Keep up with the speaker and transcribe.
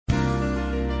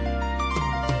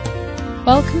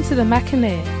Welcome to the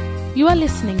Mackinac. You are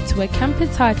listening to a camp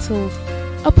entitled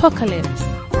Apocalypse.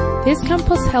 This camp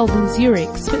was held in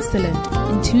Zurich, Switzerland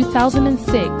in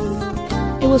 2006.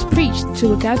 It was preached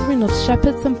to a gathering of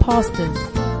shepherds and pastors.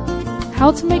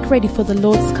 How to make ready for the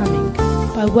Lord's coming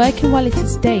by working while it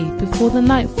is day before the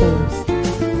night falls.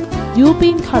 You will be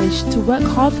encouraged to work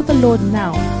hard for the Lord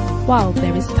now while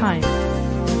there is time.